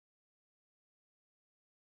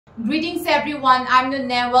Greetings everyone, I'm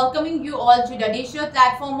Rinda, welcoming you all to the digital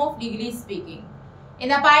platform of Legally Speaking.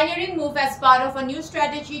 In a pioneering move as part of a new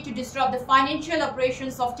strategy to disrupt the financial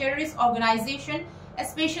operations of terrorist organization, a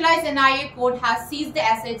specialized NIA court has seized the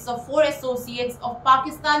assets of 4 associates of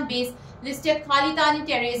Pakistan-based listed Khalistani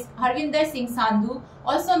terrorist Harwinder Singh Sandhu,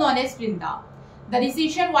 also known as Rinda. The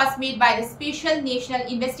decision was made by the Special National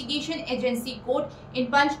Investigation Agency Court in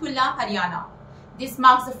Panchkula, Haryana. This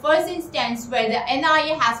marks the first instance where the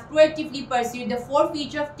NIA has proactively pursued the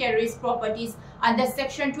forfeiture of terrorist properties under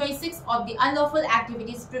Section 26 of the Unlawful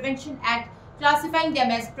Activities Prevention Act, classifying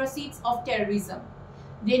them as proceeds of terrorism.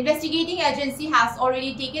 The investigating agency has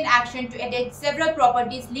already taken action to edit several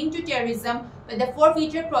properties linked to terrorism, with the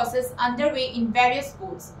forfeiture process underway in various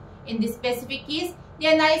courts. In this specific case, the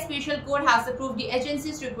NIA Special Court has approved the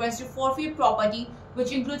agency's request to forfeit property,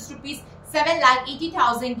 which includes Rs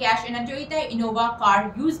 7,80,000 cash and a Toyota Innova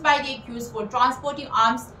car used by the accused for transporting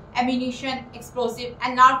arms, ammunition, explosives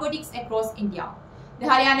and narcotics across India. The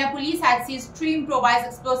Haryana police had seized 3 improvised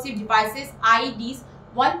explosive devices, IEDs,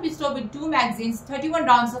 1 pistol with 2 magazines, 31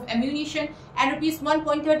 rounds of ammunition and Rs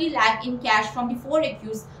 1.30 lakh in cash from the 4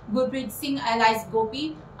 accused: Gurpreet Singh alias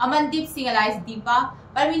Gopi, Amandeep Singh alias Deepa,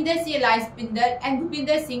 Harwinder Singh alias Pinder and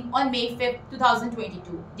Bhupinder Singh on May 5,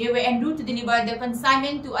 2022. They were en route to deliver the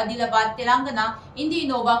consignment to Adilabad, Telangana in the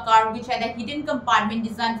Innova car, which had a hidden compartment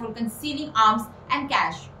designed for concealing arms and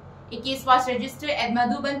cash. A case was registered at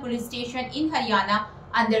Madhuban police station in Haryana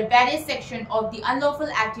under various sections of the Unlawful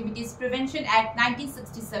Activities Prevention Act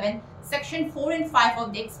 1967, Section 4 and 5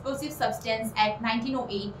 of the Explosive Substance Act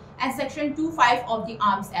 1908 and Section 2(5) of the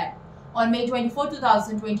Arms Act. On May 24,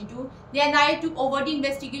 2022, the NIA took over the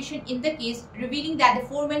investigation in the case, revealing that the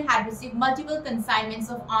foreman had received multiple consignments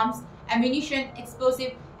of arms, ammunition,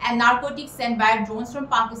 explosive and narcotics sent by drones from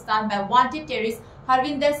Pakistan by wanted terrorist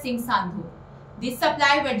Harwinder Singh Sandhu. These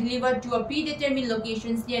supplies were delivered to a predetermined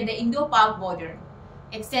locations near the Indo-Pak border.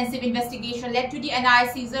 Extensive investigation led to the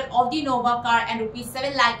NIA seizure of the Innova car and Rs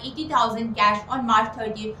 7,80,000 cash on March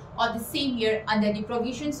 30th of the same year under the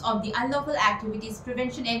provisions of the Unlawful Activities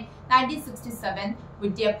Prevention Act 1967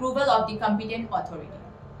 with the approval of the competent authority.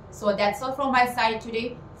 So that's all from my side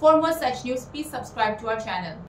today. For more such news, please subscribe to our channel.